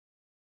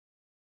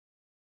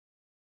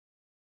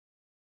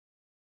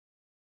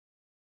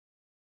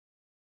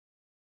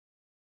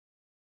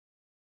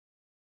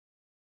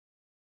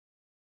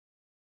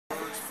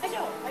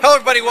Hello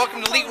everybody,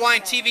 welcome to Elite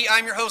Wine TV.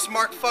 I'm your host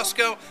Mark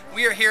Fusco.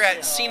 We are here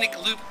at Scenic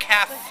Loop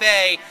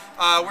Cafe.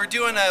 We're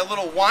doing a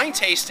little wine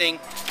tasting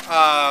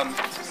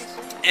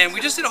and we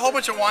just did a whole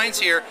bunch of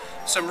wines here.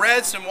 Some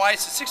reds, some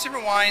whites, 6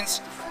 different wines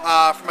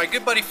from my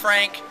good buddy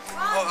Frank.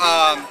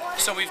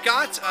 So we've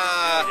got,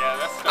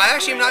 I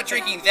actually am not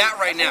drinking that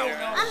right now.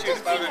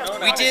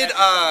 We did,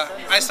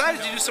 I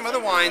decided to do some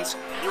other wines,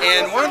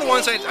 and one of the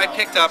ones I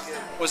picked up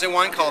was a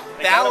wine called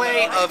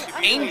Ballet of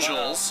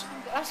Angels.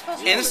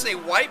 And this is a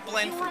white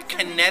blend from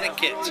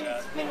Connecticut.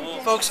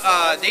 Folks,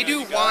 they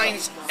do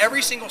wines.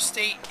 Every single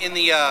state in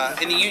the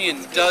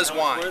union does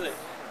wine.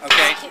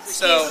 Okay,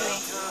 so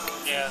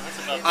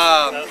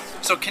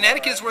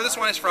Connecticut is where this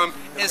wine is from.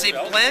 It is a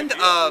blend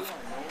of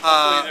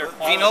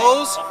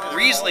Vignoles,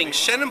 Riesling,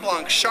 Chenin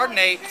Blanc,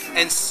 Chardonnay,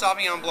 and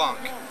Sauvignon Blanc.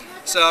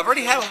 So I've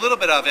already had a little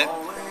bit of it,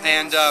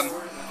 and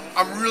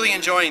I'm really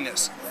enjoying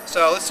this.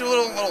 So let's do a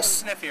little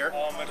sniff here.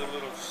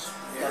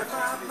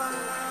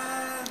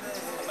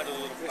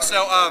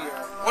 So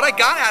what I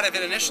got out of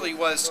it initially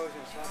was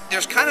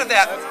there's kind of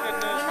that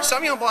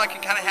Sauvignon Blanc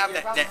can kind of have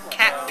that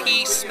cat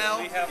pee smell,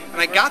 and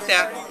I got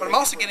that, but I'm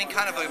also getting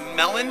kind of a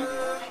melon,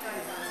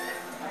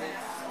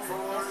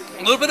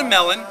 a little bit of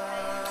melon,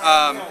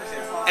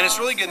 and it's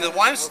really good. And the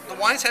wine's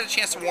had a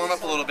chance to warm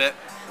up a little bit,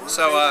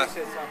 so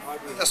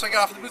that's what I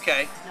got off the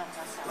bouquet.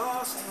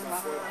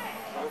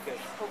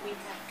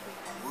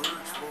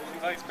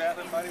 Nice Bath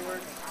and Body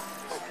Works.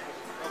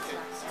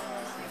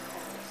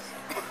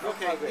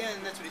 Okay, yeah,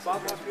 and that's what he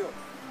said.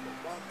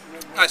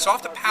 Alright, so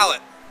off the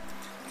palate,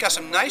 got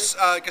some nice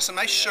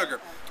sugar,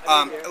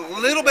 a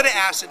little bit of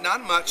acid,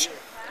 not much,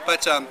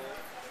 but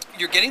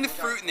you're getting the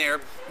fruit in there.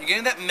 You're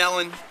getting that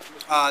melon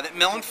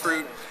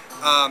fruit.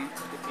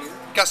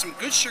 Got some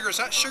good sugar. It's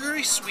not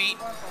sugary sweet.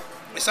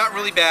 It's not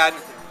really bad.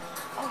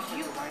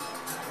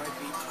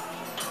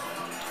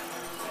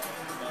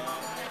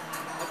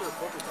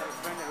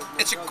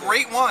 It's a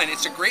great wine.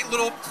 It's a great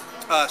little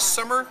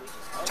summer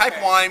type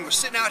wine. We're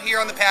sitting out here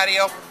on the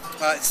patio.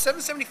 It's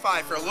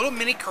 $7.75 for a little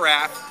mini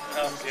carafe.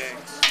 Okay.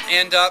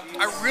 And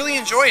I really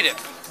enjoyed it.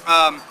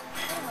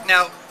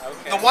 Now,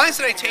 the wines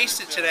that I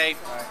tasted today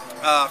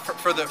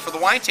for the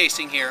wine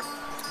tasting here,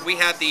 we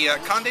had the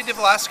Conde de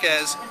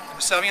Velasquez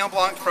Sauvignon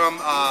Blanc from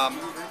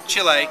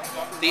Chile,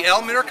 the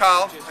El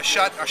Miracal, a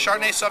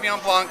Chardonnay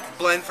Sauvignon Blanc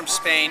blend from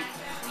Spain,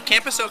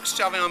 Campus Oak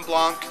Sauvignon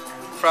Blanc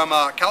from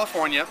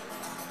California.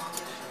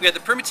 We had the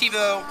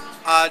Primitivo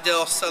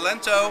del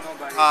Salento,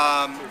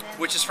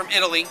 which is from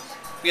Italy.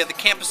 We had the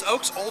Campus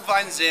Oaks Old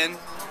Vine Zin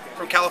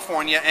from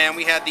California, and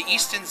we had the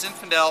Easton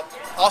Zinfandel,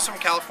 also from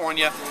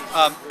California.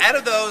 Out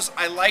of those,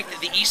 I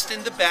liked the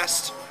Easton the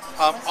best.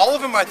 All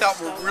of them I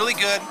thought were really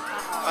good.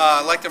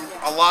 I liked them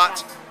a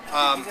lot.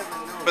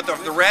 But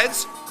the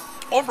reds,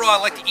 overall, I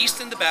like the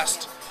Easton the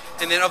best.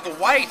 And then of the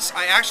whites,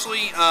 I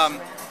actually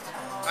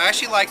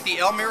like the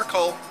El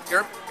Miracle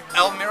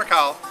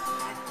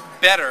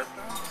better,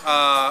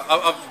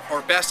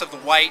 or best of the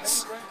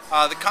whites.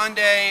 The Conde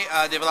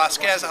de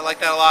Velasquez, I like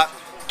that a lot.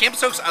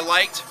 Campus Oaks I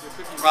liked,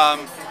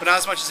 but not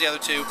as much as the other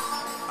two.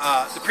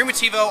 The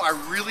Primitivo, I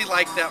really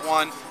liked that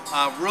one.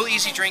 Real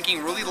easy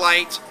drinking, really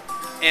light.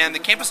 And the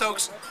Campus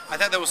Oaks, I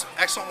thought that was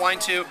excellent wine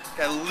too.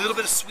 Got a little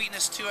bit of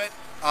sweetness to it.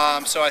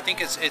 So I think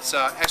it's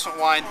excellent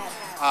wine.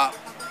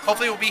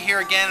 Hopefully we'll be here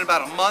again in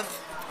about a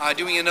month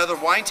doing another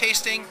wine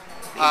tasting.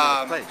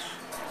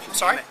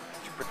 Sorry?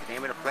 Did you put the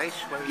name of the place?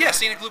 Yeah,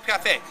 Scenic Loop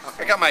Cafe.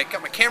 Okay. I got my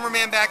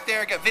cameraman back there.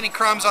 I got Vinny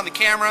Crumbs on the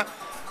camera.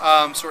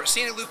 So we're at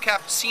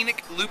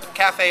Scenic Loop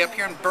Cafe up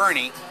here in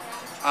Boerne.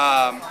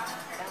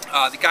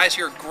 The guys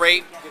here are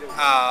great.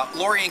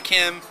 Lori and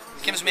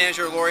Kim's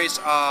manager, Lori's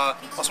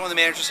also one of the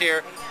managers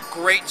here.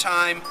 Great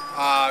time,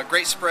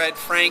 great spread.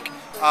 Frank,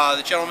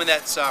 the gentleman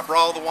that's brought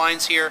all the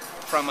wines here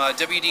from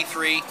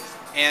WD3,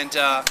 and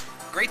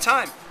great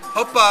time.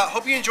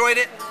 Hope you enjoyed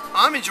it.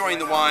 I'm enjoying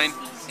the wine,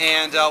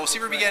 and we'll see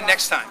you again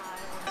next time.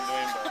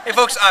 Hey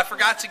folks, I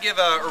forgot to give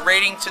a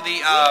rating to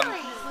the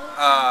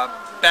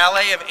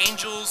Ballet of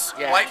Angels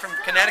white from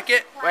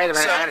Connecticut. Wait a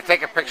minute, I'm going to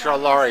take a picture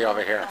of Lori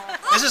over here.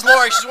 This is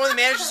Lori. She's one of the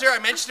managers here. I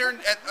mentioned her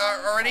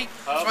already.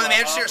 She's one of the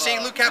managers here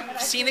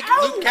at Scenic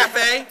Loop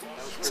Cafe.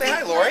 Say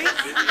hi, Lori.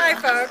 Hi,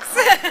 folks.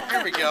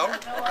 Here we go.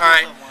 All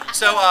right.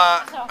 So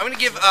I'm going to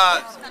give,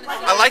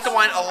 I like the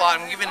wine a lot.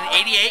 I'm giving it an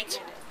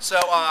 88. So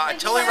I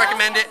totally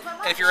recommend it.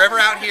 And if you're ever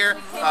out here,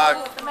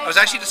 I was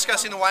actually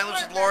discussing the wine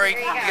list with Lori.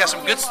 They got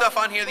some good stuff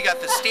on here. They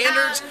got the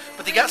standards,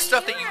 but they got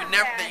stuff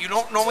that you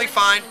don't normally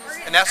find.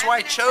 And that's why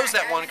I chose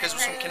that one, because it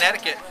was from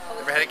Connecticut.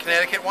 Never had a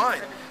Connecticut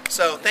wine.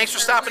 So thanks for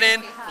stopping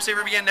in. We'll see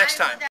you again next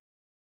time.